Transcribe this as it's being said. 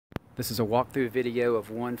This is a walkthrough video of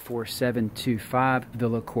 14725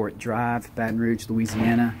 Villa Court Drive, Baton Rouge,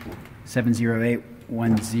 Louisiana,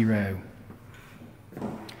 70810.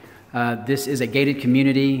 This is a gated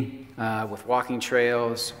community with walking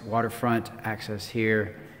trails, waterfront access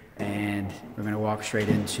here, and we're going to walk straight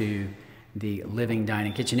into the living,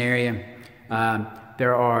 dining, kitchen area.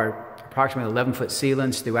 There are approximately 11-foot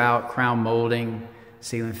ceilings throughout, crown molding,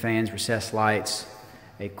 ceiling fans, recessed lights,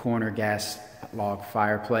 a corner gas log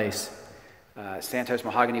fireplace, Santos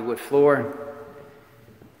mahogany wood floor.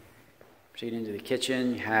 Proceed into the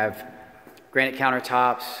kitchen. You have granite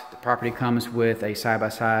countertops. The property comes with a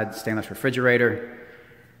side-by-side stainless refrigerator,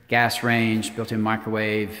 gas range, built-in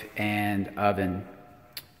microwave, and oven.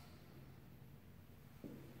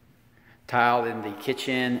 Tiled in the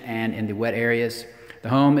kitchen and in the wet areas. The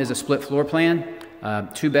home is a split floor plan,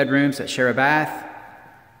 2 bedrooms that share a bath.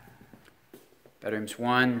 Bedrooms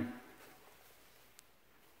 1,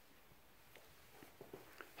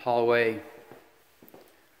 hallway,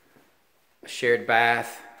 a shared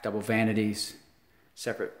bath, double vanities,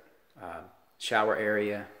 separate shower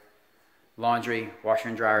area, laundry, washer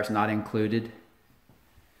and dryer is not included,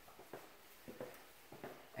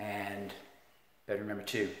 and bedroom number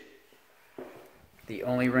 2. The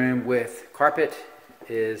only room with carpet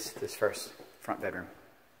is this first front bedroom.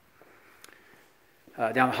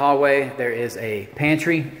 Down the hallway, there is a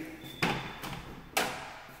pantry,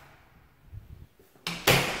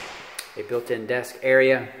 a built-in desk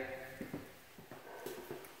area,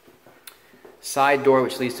 side door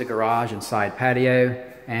which leads to garage and side patio,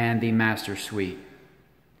 and the master suite.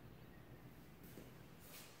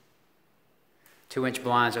 2-inch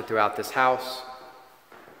blinds are throughout this house.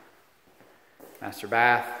 Master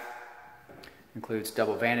bath includes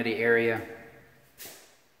double vanity area,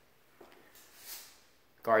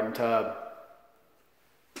 garden tub,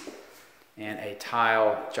 and a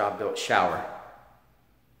tile job-built shower.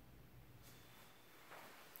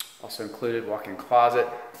 Also included walk-in closet,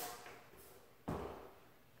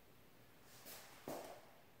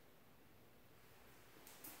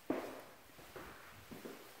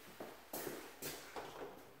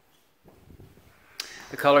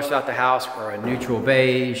 the colors throughout the house are a neutral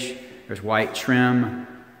beige. There's white trim,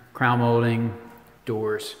 crown molding,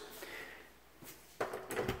 doors,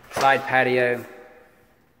 side patio,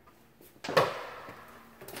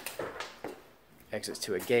 exits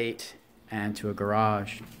to a gate and to a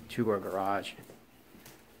garage, 2-door garage.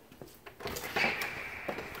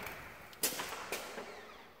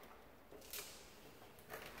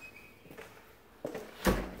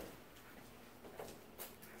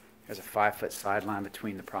 There's a 5-foot sideline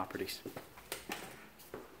between the properties.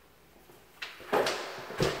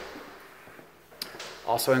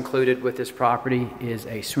 Also included with this property is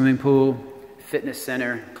a swimming pool, fitness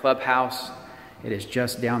center, clubhouse. It is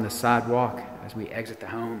just down the sidewalk as we exit the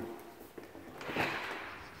home.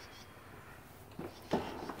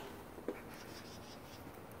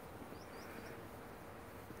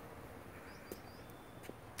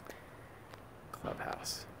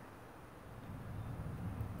 Clubhouse.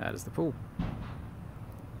 That is the pool.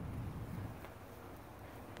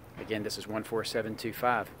 Again, this is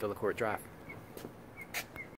 14725 Villa Court Drive.